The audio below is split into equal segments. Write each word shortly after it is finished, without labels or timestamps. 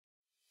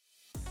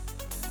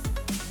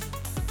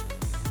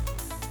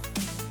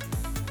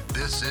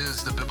This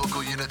is the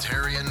Biblical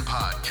Unitarian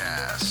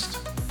Podcast.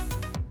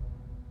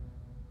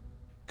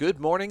 Good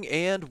morning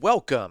and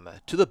welcome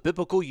to the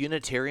Biblical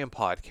Unitarian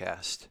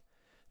Podcast,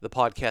 the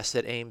podcast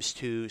that aims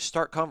to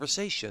start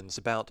conversations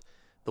about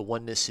the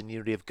oneness and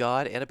unity of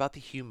God and about the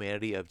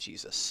humanity of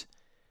Jesus.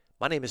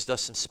 My name is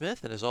Dustin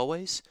Smith, and as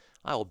always,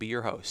 I will be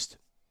your host.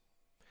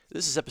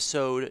 This is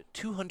episode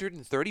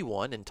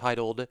 231,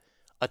 entitled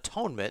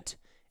Atonement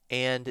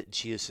and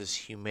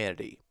Jesus'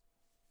 Humanity.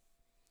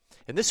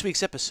 In this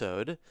week's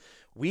episode,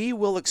 we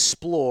will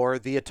explore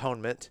the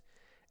atonement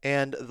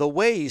and the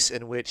ways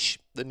in which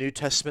the New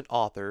Testament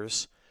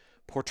authors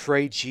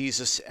portray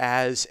Jesus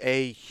as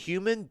a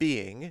human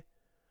being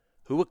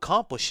who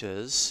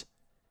accomplishes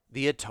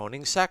the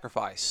atoning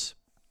sacrifice.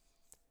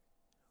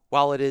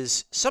 While it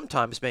is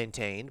sometimes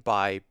maintained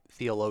by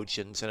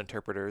theologians and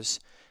interpreters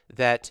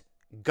that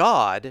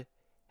God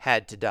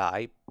had to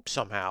die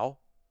somehow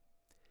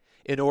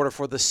in order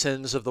for the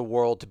sins of the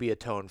world to be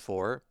atoned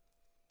for,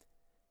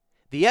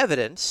 the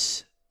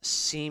evidence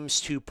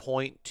seems to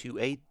point to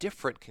a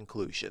different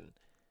conclusion.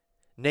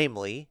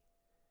 Namely,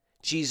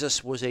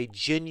 Jesus was a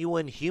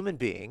genuine human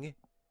being,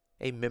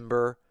 a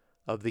member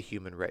of the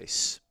human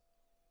race.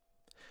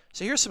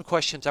 So here's some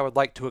questions I would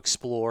like to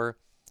explore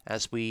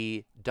as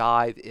we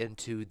dive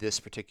into this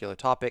particular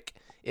topic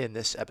in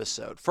this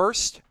episode.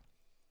 First,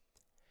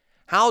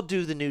 how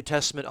do the New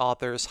Testament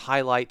authors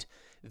highlight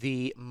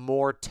the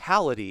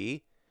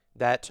mortality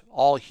that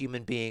all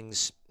human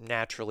beings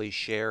naturally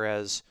share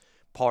as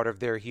part of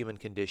their human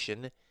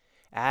condition,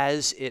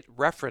 as it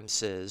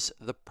references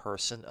the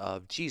person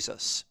of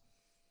Jesus?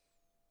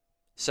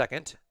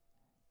 Second,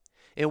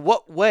 in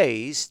what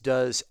ways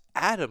does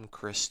Adam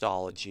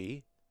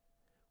Christology,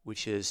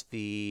 which is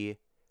the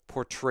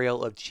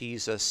portrayal of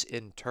Jesus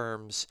in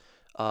terms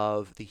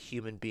of the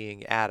human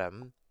being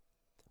Adam,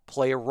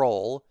 play a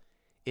role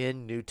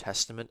in New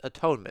Testament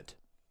atonement?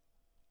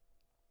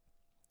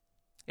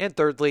 And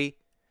thirdly,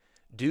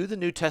 do the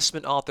New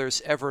Testament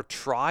authors ever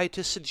try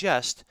to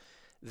suggest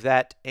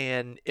that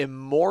an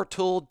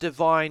immortal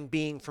divine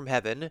being from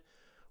heaven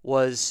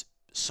was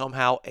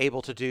somehow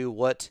able to do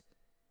what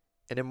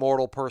an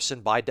immortal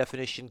person by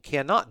definition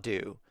cannot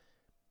do,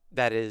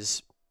 that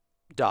is,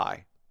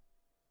 die?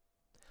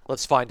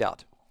 Let's find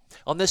out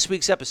on this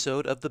week's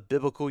episode of the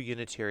Biblical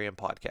Unitarian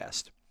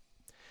Podcast.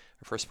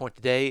 Our first point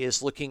today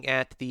is looking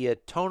at the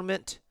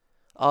atonement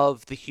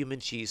of the human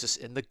Jesus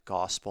in the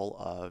Gospel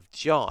of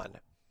John.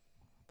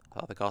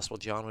 The Gospel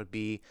of John would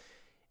be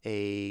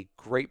a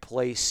great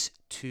place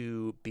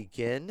to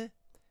begin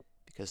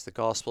because the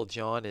Gospel of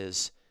John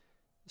is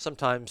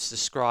sometimes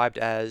described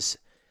as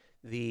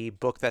the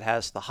book that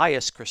has the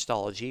highest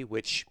Christology,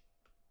 which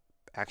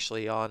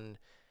actually on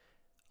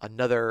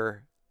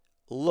another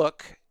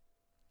look,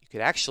 you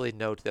could actually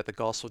note that the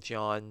Gospel of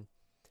John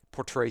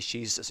portrays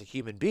Jesus as a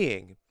human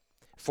being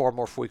far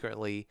more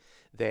frequently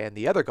than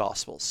the other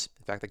Gospels.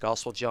 In fact, the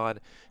Gospel of John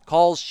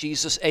calls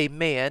Jesus a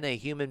man, a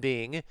human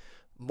being,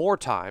 more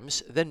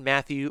times than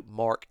Matthew,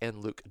 Mark,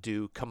 and Luke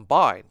do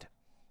combined.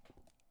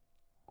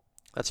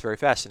 That's very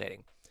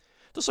fascinating.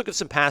 Let's look at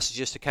some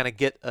passages to kind of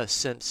get a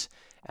sense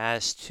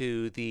as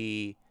to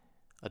the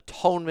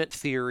atonement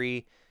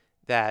theory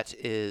that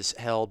is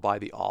held by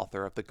the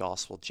author of the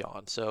Gospel of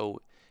John.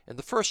 So in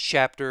the first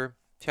chapter,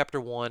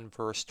 chapter 1,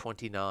 verse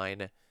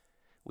 29,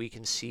 we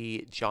can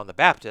see John the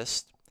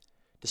Baptist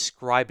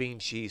describing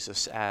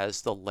Jesus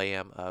as the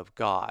Lamb of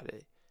God.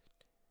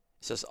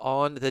 It says,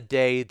 on the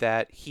day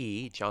that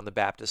he, John the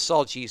Baptist,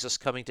 saw Jesus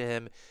coming to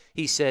him,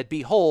 he said,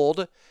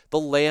 "Behold, the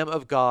Lamb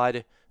of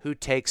God who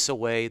takes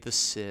away the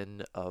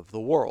sin of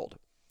the world."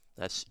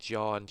 That's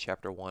John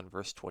chapter 1,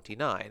 verse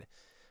 29.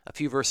 A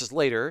few verses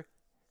later,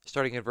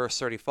 starting in verse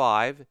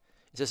 35, it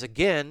says,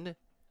 "Again,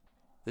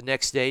 the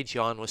next day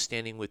John was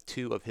standing with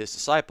two of his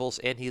disciples,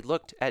 and he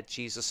looked at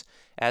Jesus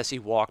as he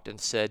walked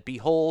and said,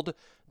 'Behold,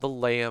 the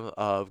Lamb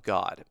of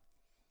God.'"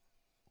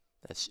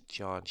 That's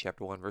John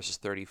chapter 1, verses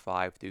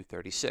 35 through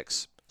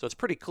 36. So it's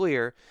pretty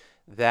clear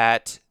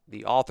that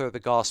the author of the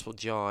Gospel of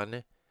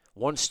John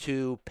wants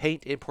to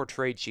paint and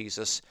portray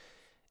Jesus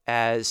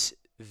as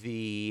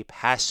the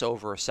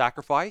Passover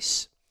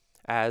sacrifice,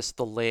 as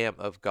the Lamb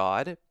of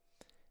God.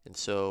 And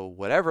so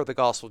whatever the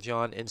Gospel of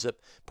John ends up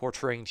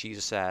portraying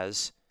Jesus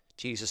as,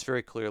 Jesus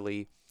very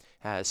clearly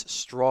has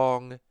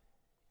strong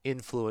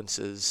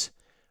influences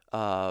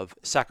of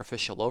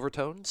sacrificial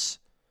overtones,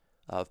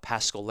 of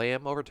Paschal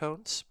Lamb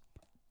overtones.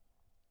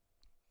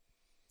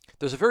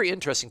 There's a very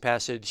interesting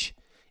passage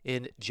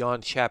in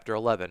John chapter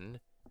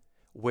 11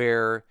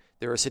 where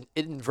there is an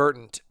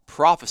inadvertent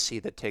prophecy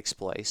that takes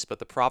place, but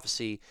the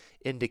prophecy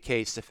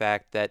indicates the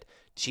fact that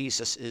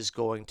Jesus is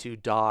going to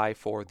die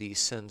for the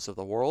sins of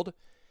the world.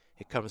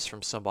 It comes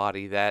from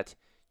somebody that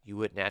you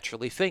would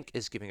naturally think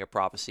is giving a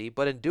prophecy,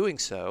 but in doing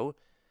so,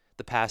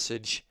 the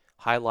passage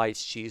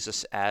highlights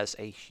Jesus as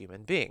a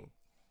human being.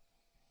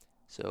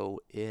 So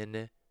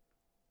in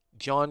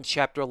John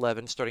chapter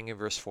 11, starting in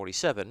verse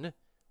 47,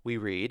 we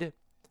read,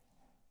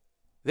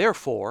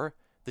 "Therefore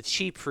the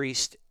chief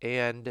priest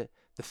and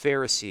the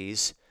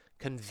Pharisees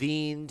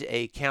convened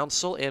a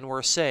council and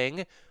were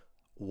saying,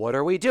 "What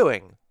are we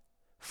doing?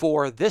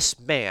 For this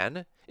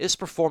man is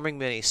performing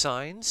many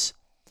signs.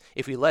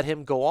 If we let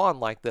him go on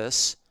like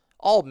this,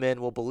 all men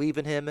will believe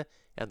in him,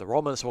 and the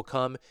Romans will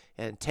come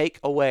and take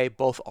away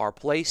both our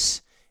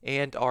place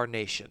and our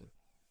nation."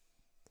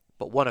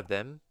 But one of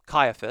them,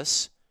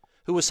 Caiaphas,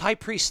 who was high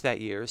priest that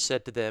year,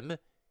 said to them,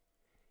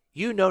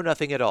 "You know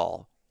nothing at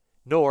all,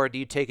 nor do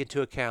you take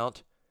into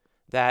account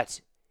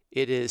that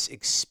it is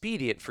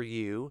expedient for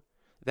you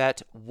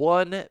that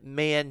one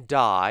man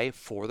die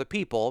for the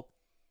people,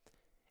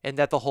 and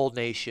that the whole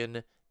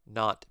nation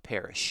not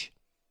perish."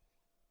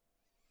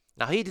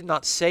 Now he did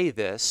not say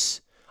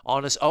this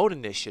on his own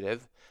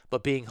initiative,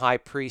 but being high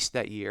priest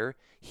that year,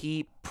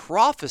 he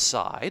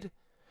prophesied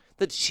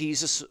that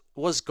Jesus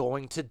was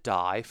going to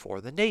die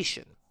for the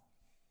nation.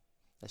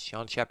 That's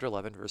John chapter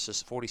 11,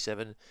 verses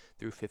 47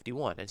 through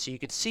 51. And so you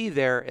can see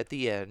there at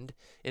the end,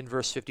 in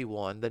verse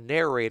 51, the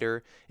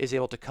narrator is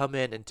able to come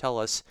in and tell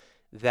us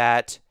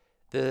that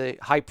the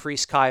high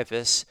priest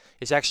Caiaphas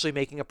is actually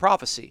making a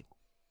prophecy.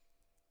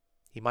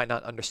 He might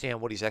not understand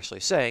what he's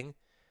actually saying,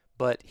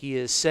 but he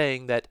is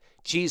saying that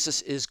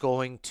Jesus is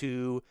going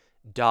to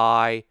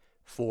die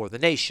for the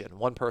nation.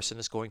 One person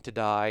is going to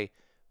die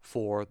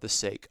for the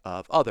sake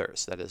of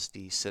others. That is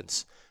the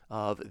sense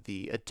of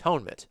the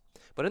atonement.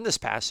 But in this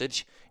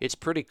passage, it's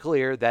pretty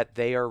clear that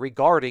they are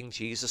regarding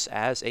Jesus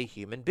as a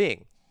human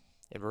being.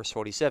 In verse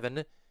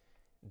 47,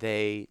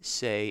 they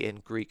say in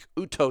Greek,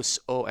 "Outos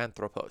o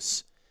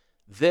anthropos."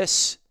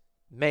 This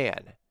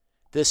man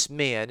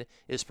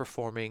is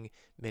performing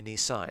many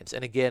signs.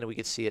 And again, we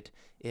can see it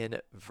in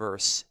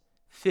verse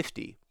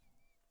 50.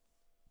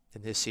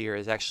 And this here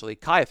is actually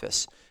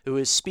Caiaphas, who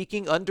is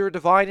speaking under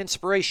divine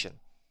inspiration.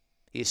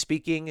 He is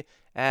speaking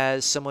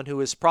as someone who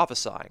is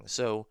prophesying.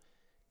 So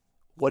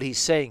what he's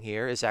saying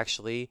here is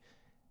actually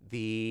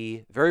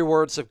the very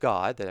words of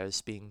God that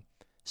is being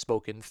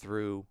spoken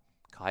through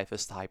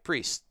Caiaphas the high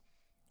priest.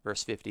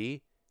 Verse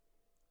 50,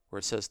 where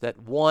it says that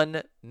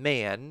one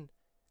man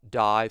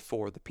die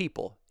for the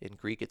people. In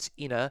Greek, it's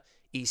ina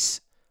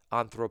is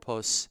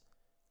anthropos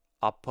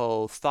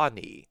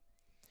apothani.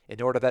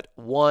 In order that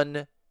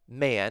one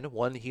man,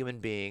 one human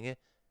being,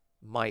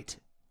 might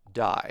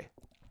die.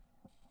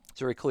 It's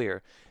very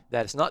clear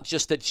that it's not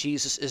just that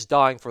Jesus is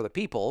dying for the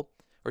people,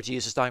 or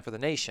Jesus dying for the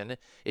nation,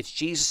 it's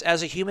Jesus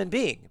as a human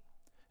being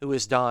who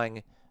is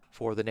dying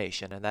for the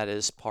nation. And that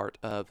is part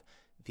of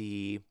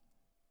the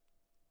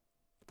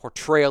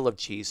portrayal of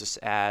Jesus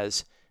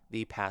as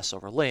the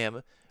Passover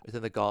lamb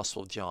within the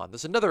Gospel of John.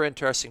 There's another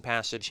interesting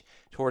passage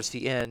towards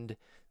the end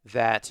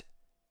that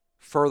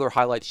further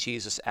highlights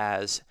Jesus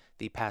as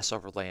the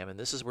Passover lamb. And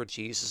this is where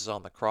Jesus is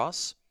on the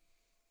cross.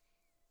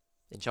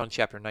 In John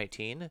chapter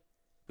 19,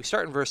 we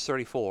start in verse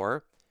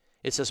 34.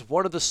 It says,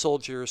 "One of the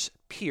soldiers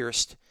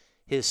pierced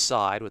his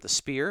side with a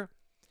spear,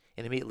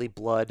 and immediately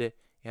blood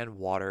and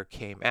water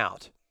came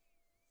out.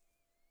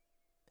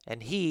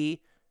 And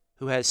he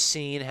who has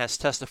seen has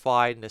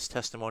testified, and his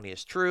testimony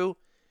is true,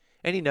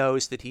 and he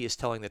knows that he is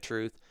telling the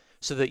truth,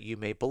 so that you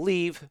may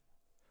believe.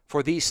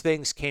 For these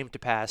things came to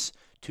pass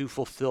to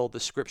fulfill the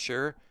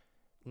scripture,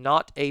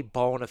 not a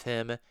bone of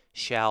him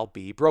shall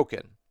be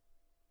broken."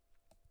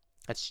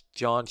 That's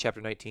John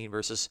chapter 19,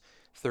 verses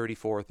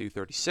 34 through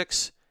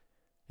 36.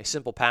 A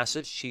simple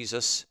passage.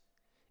 Jesus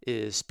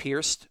is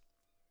pierced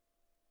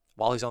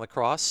while he's on the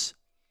cross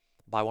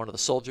by one of the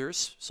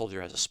soldiers. The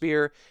soldier has a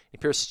spear. He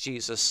pierces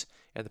Jesus,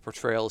 and the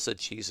portrayal is that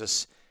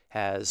Jesus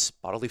has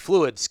bodily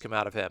fluids come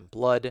out of him,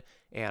 blood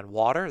and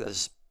water. That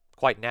is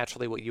quite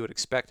naturally what you would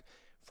expect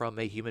from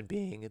a human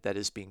being that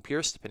is being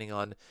pierced, depending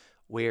on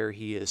where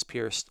he is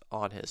pierced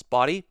on his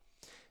body.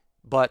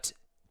 But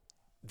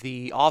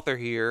the author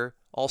here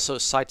also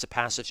cites a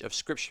passage of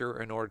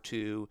Scripture in order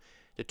to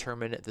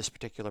determine this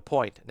particular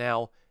point.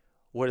 Now,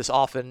 what is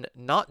often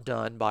not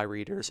done by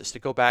readers is to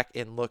go back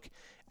and look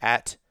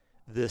at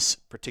this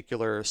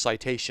particular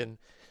citation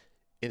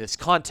in its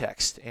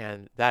context,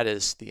 and that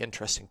is the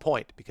interesting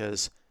point,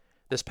 because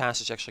this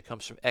passage actually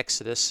comes from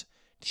Exodus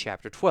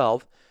chapter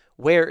 12,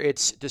 where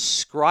it's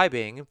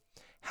describing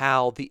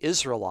how the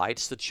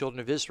Israelites, the children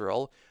of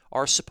Israel,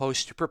 are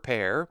supposed to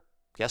prepare,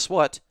 guess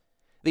what?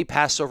 The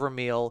Passover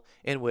meal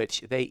in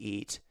which they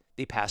eat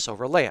the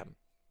Passover lamb.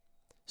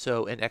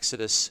 So in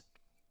Exodus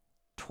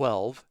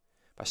 12,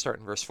 if I start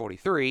in verse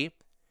 43,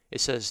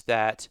 it says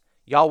that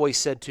Yahweh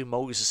said to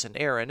Moses and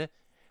Aaron,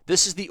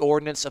 "This is the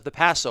ordinance of the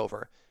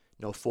Passover.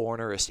 No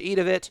foreigner is to eat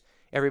of it.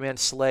 Every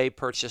man's slave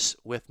purchase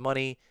with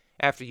money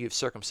after you've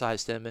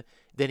circumcised him,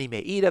 then he may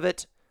eat of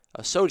it.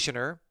 A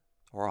sojourner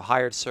or a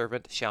hired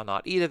servant shall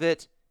not eat of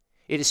it.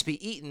 It is to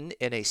be eaten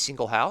in a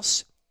single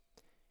house.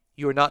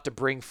 You are not to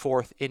bring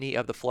forth any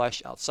of the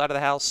flesh outside of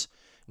the house,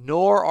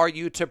 nor are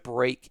you to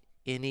break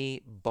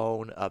any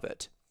bone of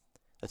it."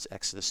 That's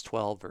Exodus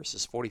 12,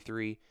 verses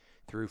 43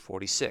 through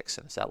 46.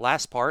 And it's that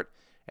last part,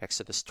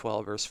 Exodus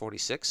 12, verse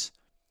 46,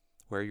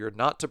 where you're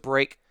not to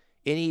break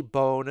any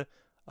bone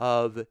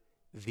of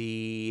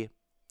the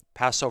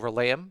Passover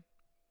lamb.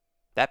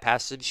 That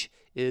passage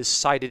is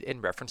cited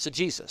in reference to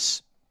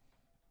Jesus.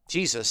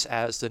 Jesus,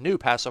 as the new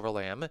Passover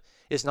lamb,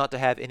 is not to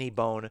have any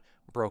bone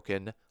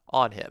broken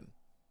on him.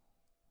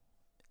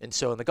 And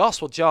so in the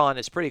Gospel of John,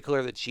 it's pretty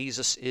clear that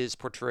Jesus is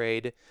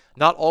portrayed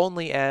not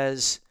only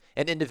as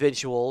an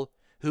individual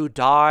who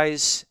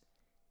dies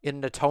in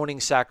an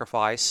atoning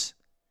sacrifice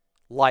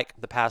like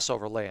the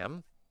Passover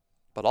lamb,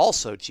 but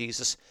also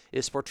Jesus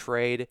is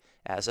portrayed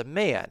as a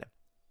man,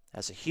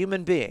 as a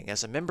human being,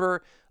 as a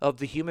member of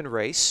the human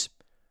race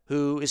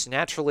who is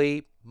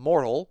naturally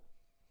mortal,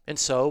 and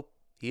so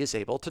he is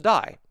able to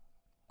die.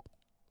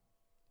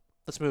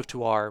 Let's move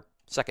to our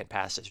second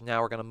passage.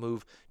 Now we're going to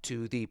move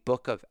to the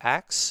book of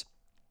Acts.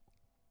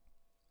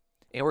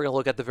 And we're going to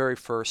look at the very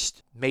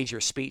first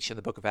major speech in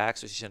the book of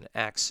Acts, which is in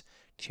Acts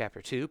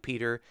chapter 2.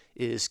 Peter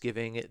is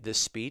giving this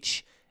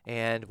speech,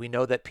 and we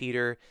know that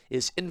Peter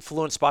is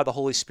influenced by the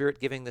Holy Spirit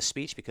giving this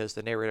speech because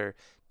the narrator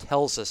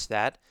tells us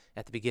that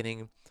at the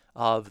beginning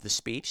of the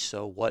speech.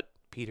 So what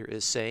Peter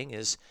is saying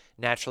is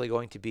naturally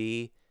going to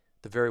be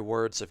the very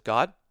words of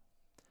God.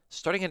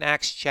 Starting in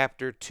Acts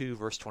chapter 2,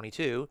 verse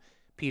 22,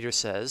 Peter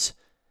says,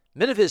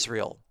 "Men of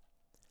Israel,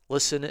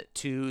 listen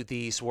to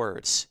these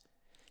words.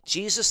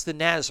 Jesus the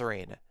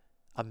Nazarene,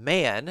 a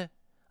man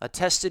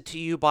attested to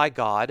you by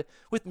God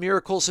with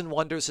miracles and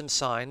wonders and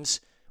signs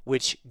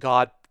which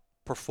God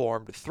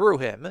performed through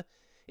him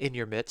in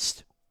your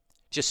midst.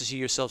 Just as you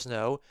yourselves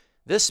know,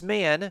 this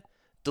man,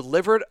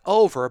 delivered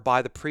over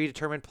by the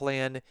predetermined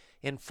plan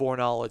and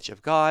foreknowledge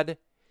of God,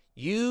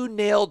 you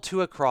nailed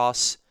to a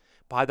cross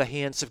by the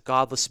hands of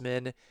godless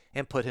men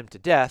and put him to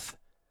death,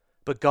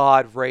 but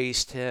God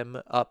raised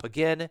him up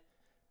again,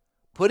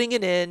 putting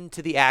an end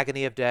to the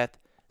agony of death,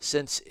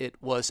 since it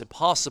was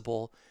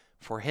impossible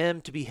for him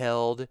to be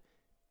held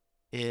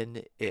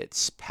in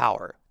its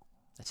power."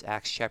 That's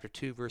Acts chapter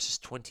 2, verses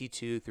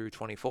 22 through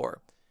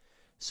 24.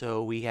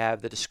 So we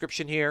have the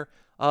description here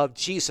of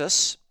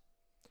Jesus,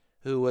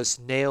 who was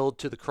nailed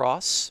to the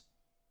cross.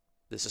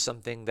 This is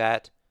something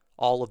that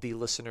all of the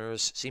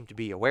listeners seem to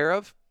be aware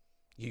of.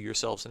 You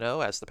yourselves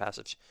know, as the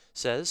passage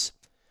says.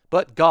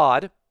 But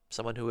God,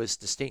 someone who is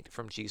distinct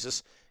from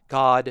Jesus,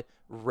 God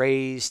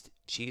raised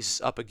Jesus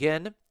up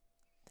again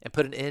and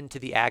put an end to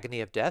the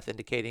agony of death,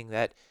 indicating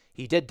that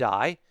he did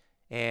die,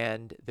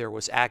 and there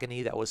was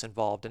agony that was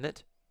involved in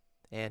it.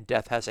 And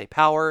death has a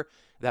power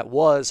that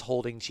was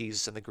holding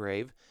Jesus in the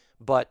grave,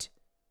 but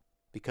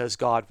because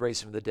God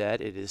raised him from the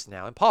dead, it is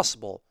now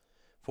impossible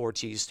for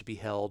Jesus to be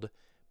held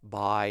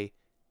by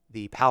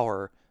the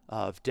power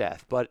of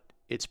death. But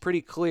it's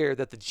pretty clear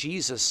that the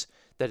Jesus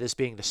that is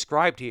being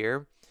described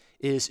here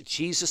is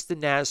Jesus the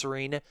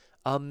Nazarene,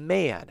 a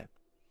man,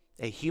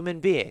 a human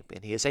being,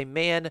 and he is a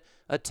man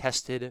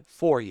attested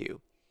for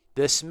you.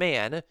 This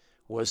man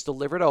was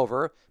delivered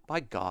over by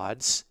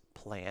God's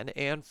plan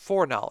and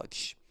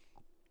foreknowledge.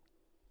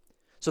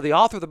 So the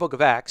author of the book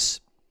of Acts,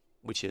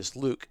 which is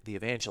Luke the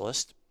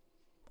evangelist,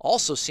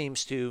 also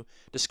seems to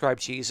describe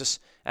Jesus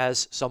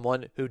as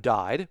someone who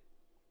died,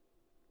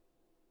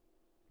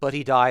 but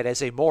he died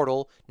as a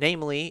mortal,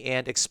 namely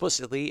and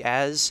explicitly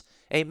as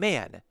a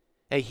man,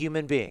 a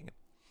human being,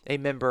 a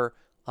member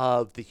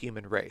of the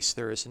human race.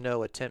 There is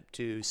no attempt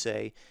to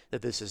say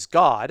that this is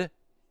God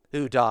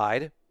who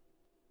died.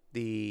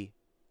 The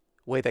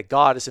way that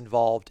God is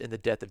involved in the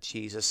death of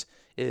Jesus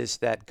is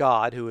that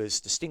God, who is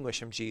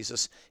distinguished from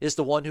Jesus, is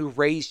the one who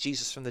raised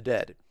Jesus from the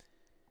dead.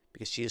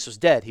 Because Jesus was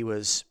dead, he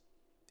was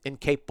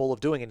incapable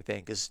of doing anything,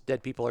 because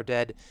dead people are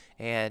dead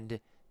and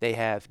they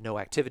have no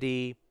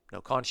activity,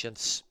 no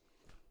conscience.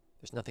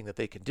 There's nothing that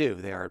they can do.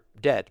 They are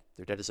dead.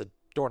 They're dead as a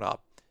doorknob.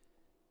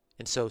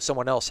 And so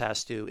someone else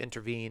has to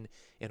intervene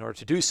in order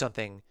to do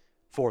something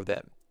for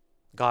them.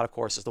 God, of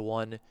course, is the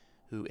one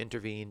who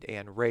intervened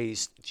and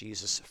raised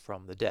Jesus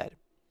from the dead.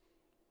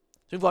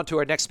 Let's move on to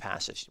our next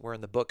passage. We're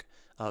in the book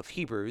of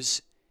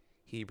Hebrews,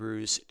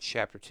 Hebrews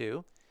chapter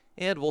 2,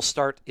 and we'll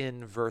start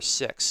in verse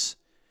 6,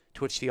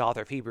 to which the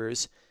author of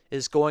Hebrews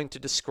is going to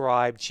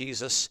describe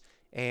Jesus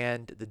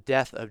and the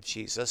death of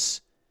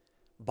Jesus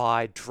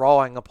by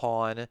drawing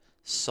upon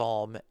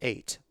Psalm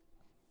 8.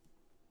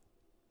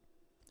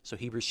 So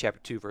Hebrews chapter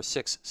 2, verse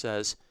 6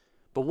 says,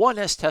 "But one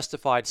has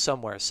testified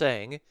somewhere,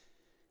 saying,"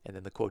 and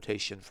then the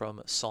quotation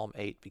from Psalm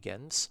 8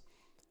 begins,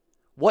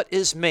 "What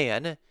is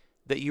man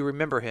that you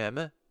remember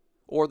him,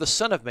 or the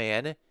Son of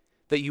Man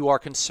that you are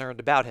concerned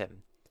about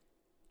him?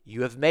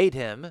 You have made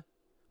him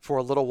for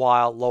a little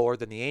while lower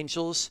than the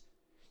angels.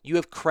 You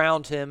have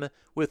crowned him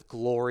with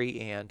glory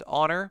and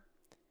honor.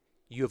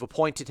 You have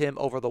appointed him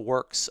over the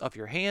works of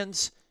your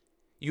hands.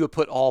 You have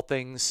put all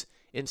things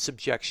in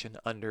subjection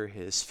under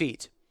his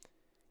feet."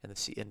 And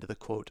that's the end of the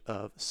quote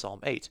of Psalm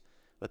 8.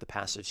 But the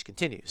passage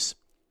continues.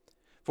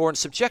 "For in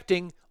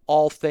subjecting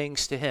all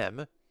things to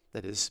him,"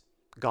 that is,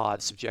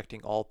 God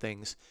subjecting all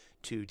things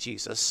to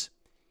Jesus,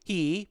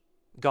 he,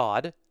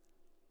 God,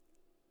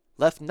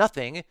 left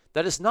nothing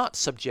that is not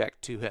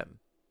subject to him.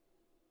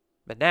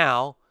 But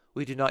now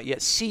we do not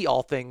yet see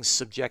all things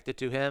subjected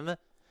to him,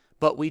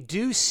 but we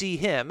do see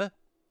him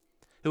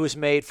who is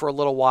made for a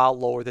little while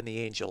lower than the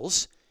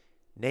angels,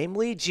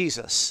 namely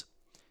Jesus,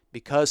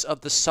 because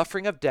of the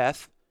suffering of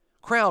death,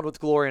 crowned with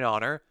glory and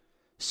honor,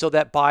 so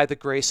that by the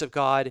grace of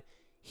God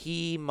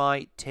he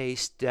might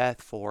taste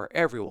death for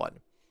everyone.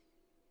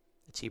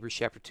 It's Hebrews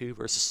chapter 2,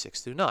 verses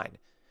 6 through 9.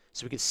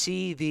 So we can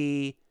see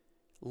the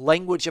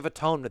language of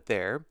atonement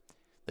there,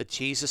 that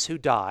Jesus who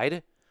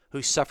died,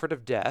 who suffered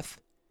of death,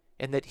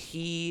 and that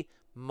he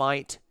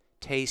might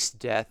taste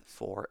death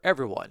for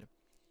everyone.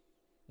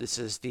 This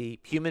is the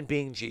human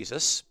being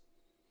Jesus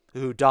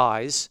who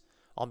dies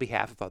on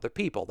behalf of other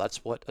people.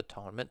 That's what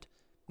atonement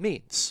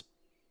means.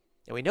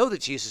 And we know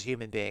that Jesus is a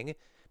human being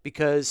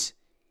because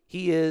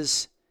he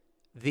is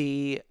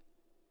the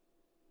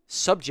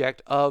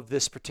subject of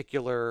this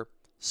particular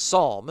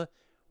psalm,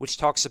 which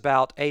talks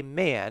about a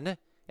man,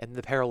 and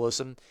the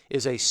parallelism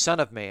is a son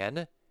of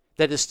man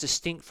that is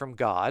distinct from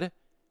God.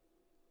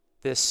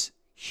 This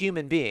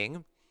human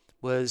being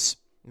was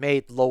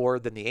made lower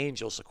than the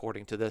angels,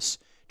 according to this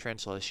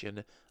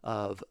translation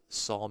of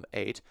Psalm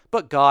 8.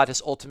 But God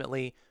has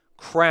ultimately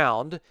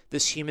crowned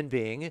this human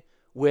being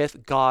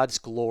with God's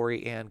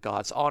glory and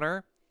God's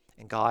honor,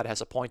 and God has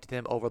appointed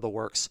him over the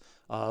works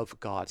of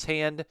God's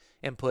hand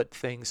and put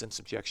things in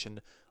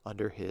subjection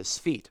under his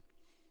feet.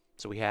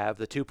 So we have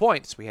the 2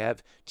 points. We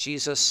have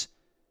Jesus,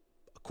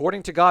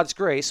 according to God's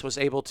grace, was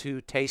able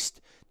to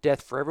taste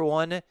death for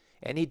everyone,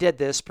 and he did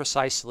this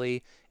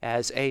precisely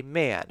as a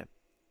man,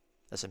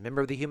 as a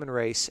member of the human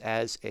race,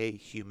 as a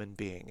human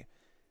being,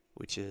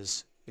 which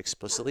is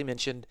explicitly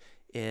mentioned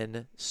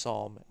in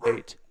Psalm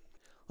 8.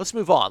 Let's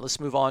move on. Let's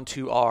move on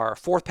to our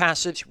fourth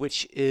passage,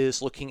 which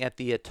is looking at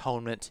the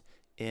atonement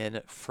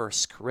in 1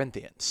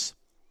 Corinthians.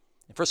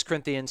 In 1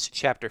 Corinthians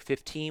chapter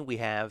 15, we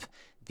have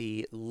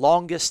the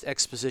longest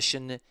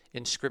exposition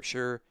in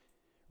Scripture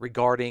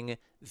regarding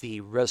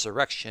the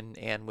resurrection,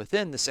 and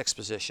within this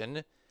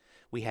exposition,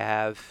 we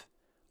have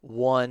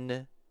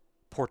one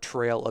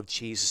portrayal of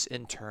Jesus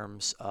in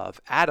terms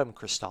of Adam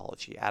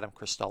Christology. Adam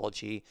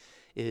Christology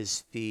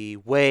is the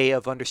way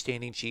of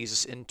understanding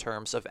Jesus in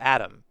terms of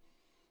Adam.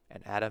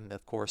 And Adam,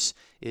 of course,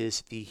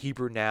 is the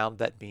Hebrew noun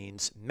that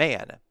means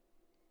man.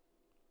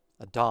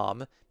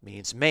 Adam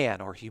means man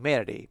or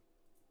humanity.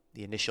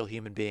 The initial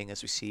human being,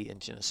 as we see in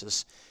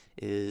Genesis,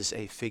 is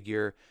a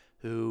figure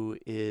who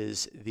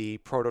is the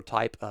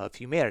prototype of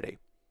humanity.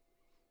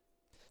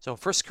 So in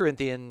 1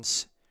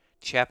 Corinthians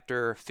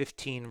chapter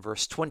 15,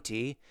 verse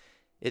 20,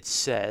 it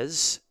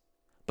says,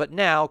 "But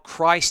now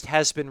Christ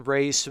has been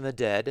raised from the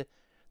dead,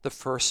 the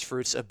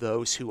firstfruits of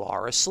those who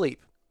are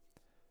asleep.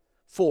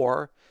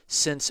 For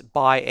since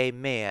by a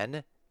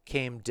man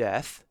came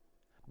death,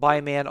 by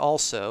a man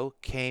also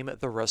came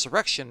the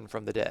resurrection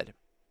from the dead.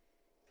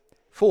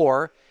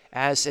 For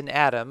as in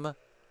Adam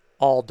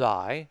all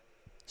die,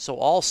 so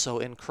also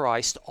in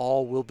Christ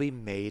all will be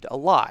made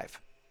alive."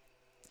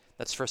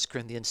 That's 1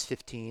 Corinthians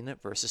 15,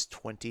 verses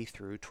 20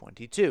 through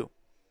 22.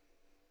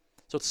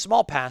 So it's a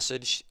small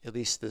passage, at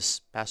least this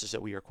passage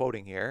that we are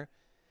quoting here,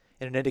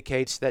 and it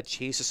indicates that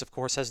Jesus, of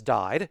course, has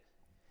died.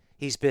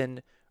 He's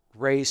been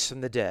raised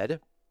from the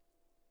dead,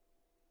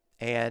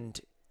 and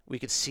we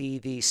could see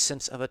the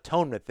sense of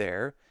atonement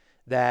there,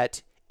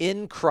 that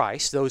in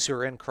Christ, those who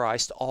are in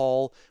Christ,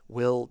 all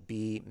will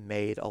be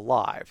made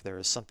alive. There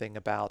is something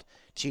about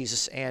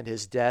Jesus and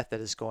his death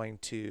that is going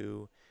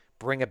to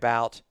bring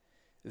about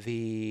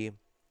the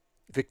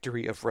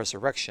victory of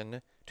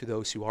resurrection to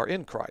those who are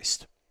in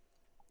Christ.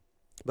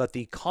 But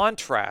the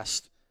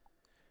contrast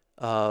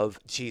of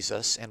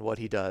Jesus and what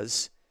he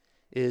does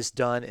is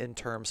done in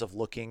terms of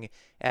looking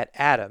at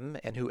Adam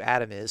and who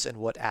Adam is and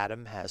what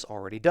Adam has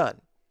already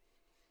done.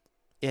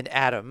 In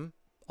Adam,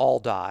 all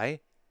die,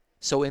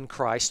 so in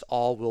Christ,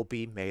 all will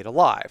be made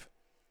alive.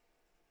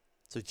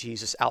 So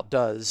Jesus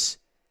outdoes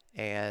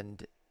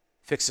and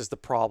fixes the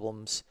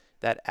problems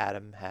that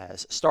Adam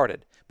has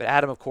started. But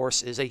Adam, of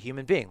course, is a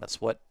human being.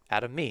 That's what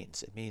Adam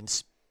means. It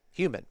means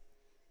human.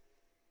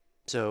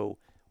 So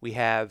we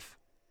have,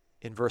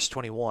 in verse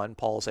 21,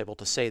 Paul is able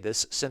to say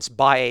this, "Since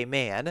by a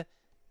man,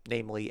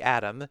 namely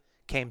Adam,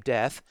 came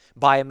death,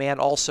 by a man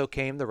also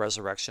came the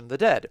resurrection of the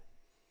dead."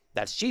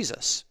 That's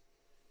Jesus.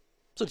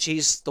 So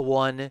Jesus, the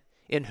one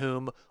in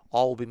whom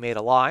all will be made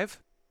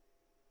alive,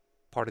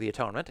 part of the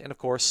atonement. And of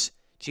course,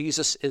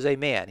 Jesus is a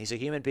man. He's a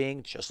human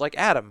being just like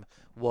Adam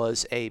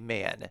was a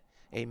man,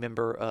 a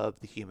member of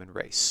the human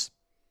race.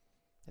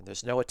 And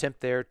there's no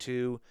attempt there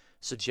to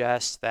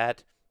suggest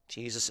that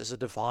Jesus is a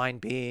divine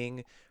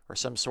being or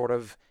some sort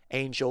of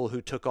angel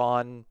who took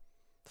on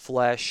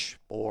flesh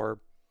or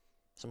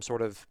some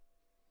sort of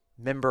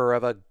member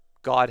of a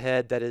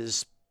Godhead that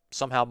is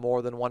somehow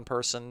more than one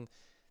person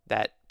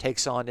that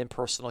takes on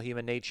impersonal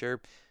human nature.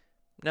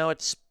 No,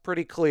 it's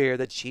pretty clear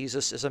that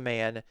Jesus is a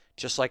man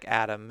just like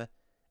Adam,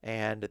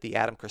 and the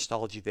Adam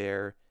Christology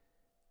there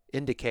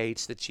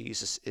indicates that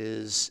Jesus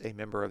is a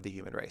member of the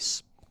human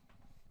race.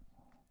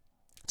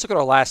 Let's look at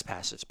our last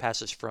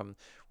passage from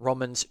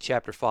Romans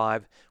chapter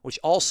 5, which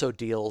also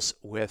deals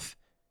with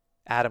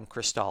Adam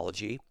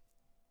Christology.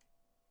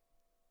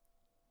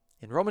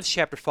 In Romans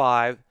chapter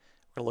 5,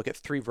 we're going to look at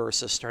 3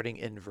 verses starting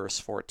in verse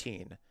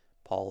 14.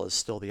 Paul is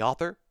still the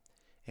author,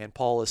 and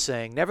Paul is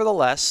saying,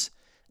 "Nevertheless,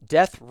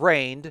 death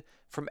reigned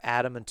from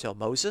Adam until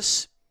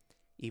Moses,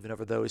 even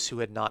over those who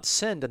had not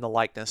sinned in the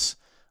likeness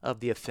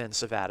of the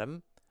offense of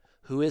Adam,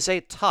 who is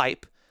a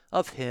type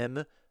of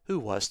him who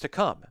was to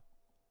come.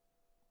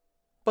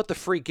 But the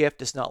free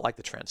gift is not like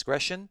the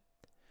transgression,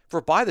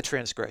 for by the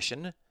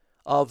transgression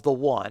of the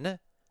one,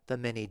 the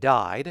many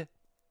died.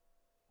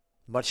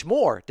 Much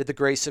more did the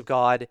grace of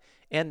God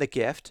and the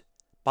gift,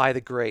 by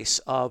the grace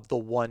of the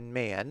one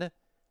man,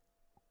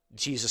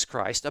 Jesus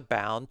Christ,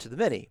 abound to the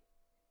many.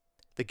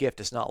 The gift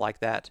is not like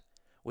that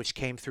which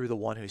came through the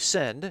one who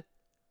sinned.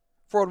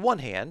 For on one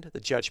hand, the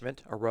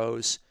judgment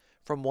arose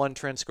from one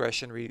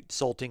transgression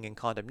resulting in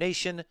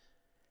condemnation,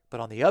 but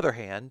on the other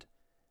hand,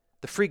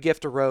 the free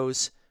gift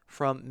arose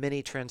from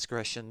many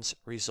transgressions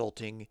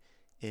resulting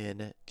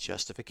in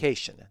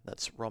justification.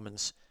 That's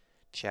Romans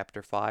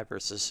chapter 5,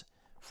 verses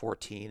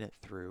 14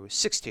 through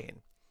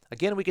 16.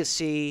 Again, we can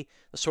see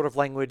the sort of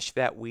language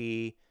that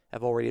we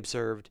have already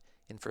observed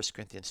in 1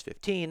 Corinthians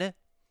 15.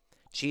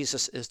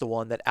 Jesus is the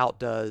one that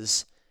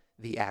outdoes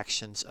the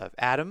actions of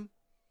Adam,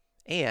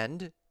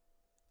 and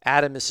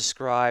Adam is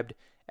described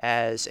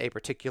as a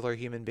particular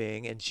human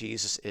being, and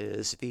Jesus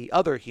is the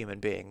other human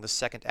being, the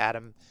second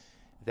Adam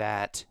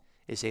that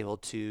is able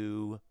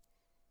to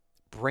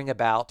bring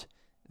about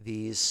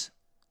these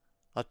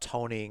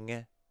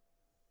atoning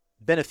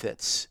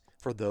benefits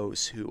for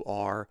those who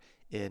are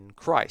in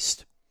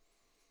Christ.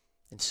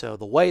 And so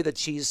the way that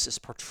Jesus is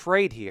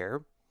portrayed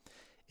here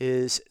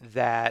is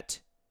that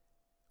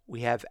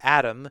we have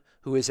Adam,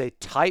 who is a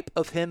type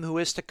of him who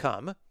is to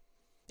come,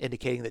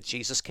 indicating that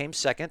Jesus came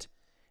second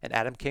and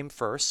Adam came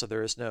first, so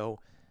there is no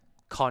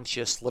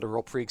conscious,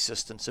 literal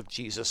preexistence of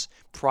Jesus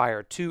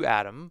prior to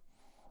Adam.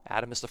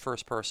 Adam is the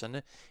first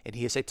person, and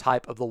he is a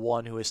type of the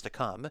one who is to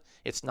come.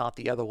 It's not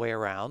the other way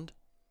around.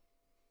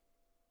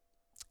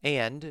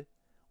 And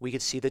we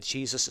can see that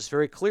Jesus is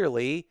very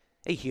clearly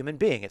a human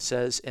being. It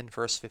says in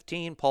verse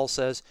 15, Paul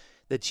says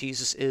that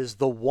Jesus is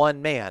the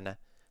one man,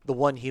 the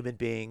one human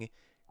being,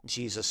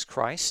 Jesus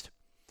Christ.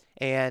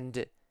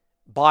 And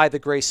by the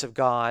grace of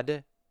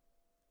God,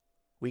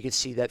 we can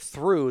see that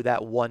through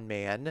that one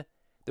man,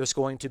 there's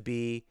going to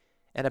be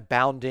an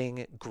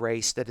abounding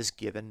grace that is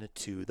given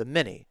to the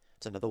many.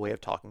 It's another way of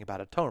talking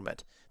about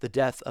atonement. The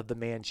death of the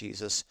man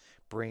Jesus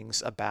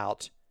brings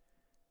about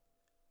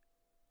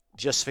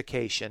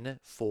justification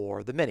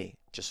for the many.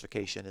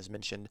 Justification is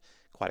mentioned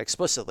quite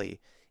explicitly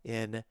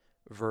in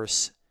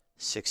verse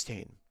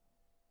 16.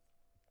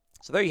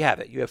 So there you have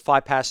it. You have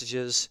 5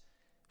 passages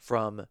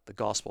from the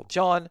Gospel of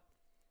John,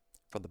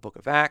 from the book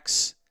of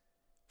Acts,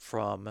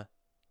 from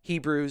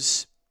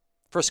Hebrews,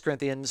 1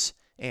 Corinthians,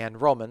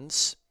 and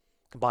Romans,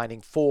 combining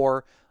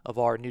 4 of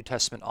our New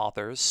Testament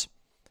authors: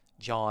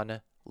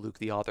 John, Luke,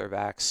 the author of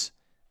Acts,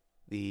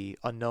 the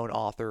unknown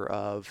author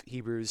of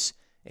Hebrews,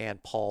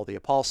 and Paul the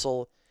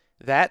Apostle,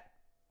 that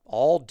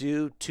all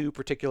do 2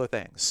 particular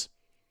things.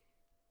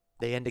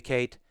 They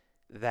indicate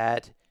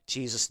that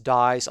Jesus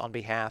dies on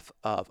behalf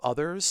of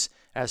others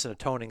as an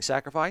atoning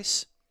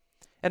sacrifice,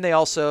 and they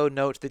also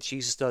note that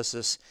Jesus does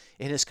this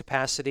in his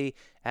capacity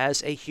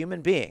as a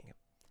human being,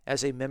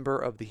 as a member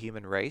of the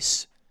human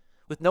race,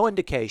 with no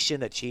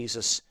indication that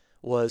Jesus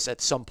was at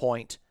some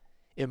point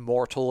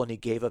immortal and he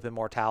gave up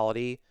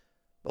immortality,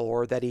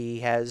 or that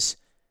he has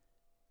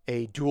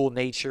a dual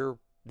nature,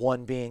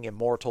 one being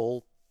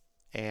immortal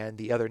and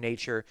the other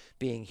nature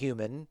being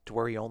human, to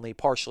where he only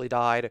partially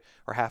died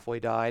or halfway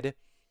died.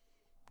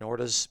 Nor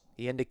does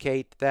he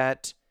indicate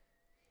that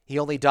he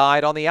only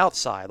died on the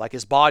outside, like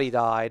his body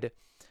died,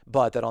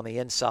 but that on the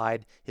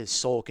inside his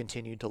soul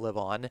continued to live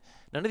on.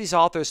 None of these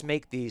authors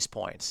make these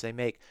points. They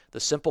make the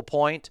simple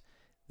point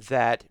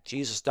that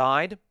Jesus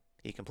died,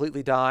 he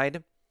completely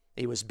died,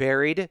 he was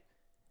buried,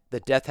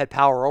 that death had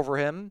power over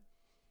him,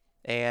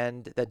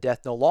 and that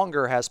death no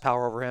longer has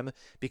power over him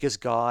because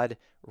God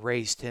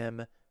raised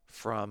him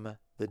from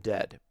the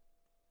dead.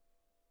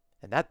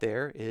 And that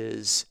there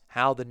is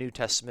how the New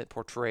Testament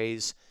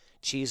portrays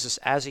Jesus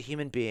as a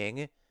human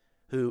being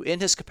who, in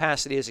his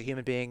capacity as a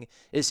human being,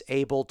 is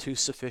able to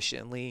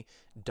sufficiently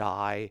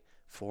die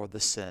for the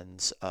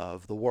sins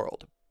of the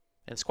world.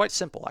 And it's quite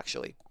simple,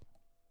 actually.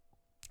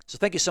 So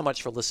thank you so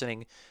much for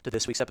listening to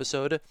this week's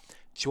episode.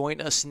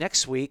 Join us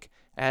next week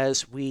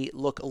as we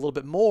look a little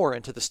bit more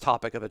into this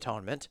topic of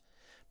atonement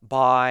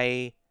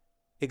by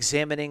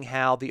examining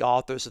how the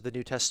authors of the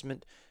New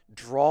Testament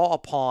draw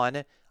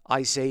upon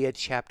Isaiah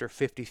chapter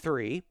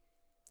 53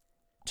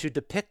 to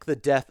depict the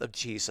death of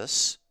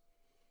Jesus.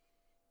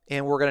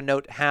 And we're going to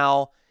note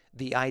how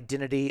the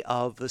identity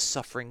of the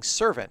suffering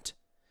servant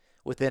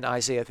within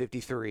Isaiah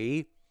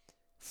 53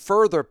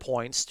 further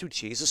points to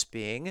Jesus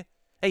being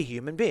a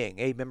human being,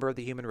 a member of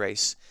the human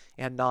race,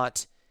 and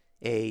not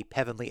a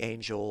heavenly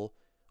angel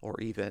or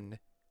even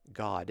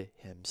God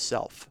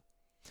himself.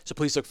 So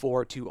please look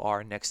forward to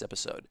our next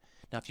episode.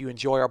 Now, if you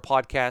enjoy our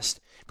podcast,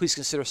 please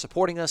consider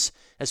supporting us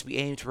as we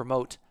aim to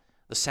promote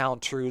the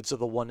sound truths of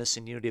the oneness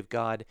and unity of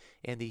God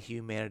and the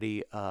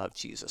humanity of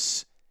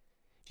Jesus.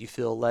 If you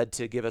feel led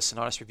to give us an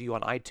honest review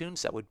on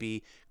iTunes, that would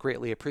be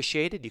greatly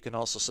appreciated. You can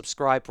also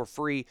subscribe for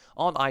free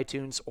on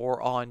iTunes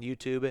or on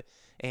YouTube.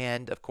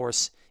 And of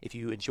course, if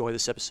you enjoy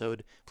this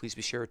episode, please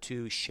be sure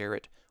to share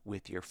it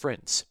with your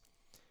friends.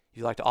 If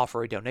you'd like to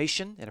offer a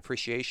donation in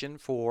appreciation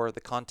for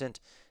the content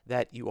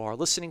that you are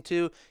listening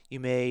to, you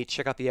may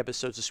check out the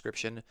episode's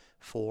description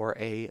for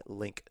a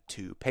link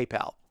to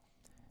PayPal.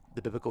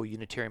 The Biblical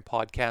Unitarian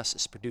Podcast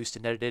is produced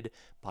and edited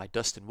by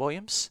Dustin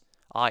Williams.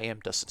 I am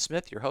Dustin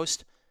Smith, your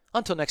host.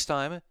 Until next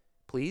time,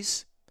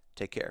 please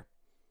take care.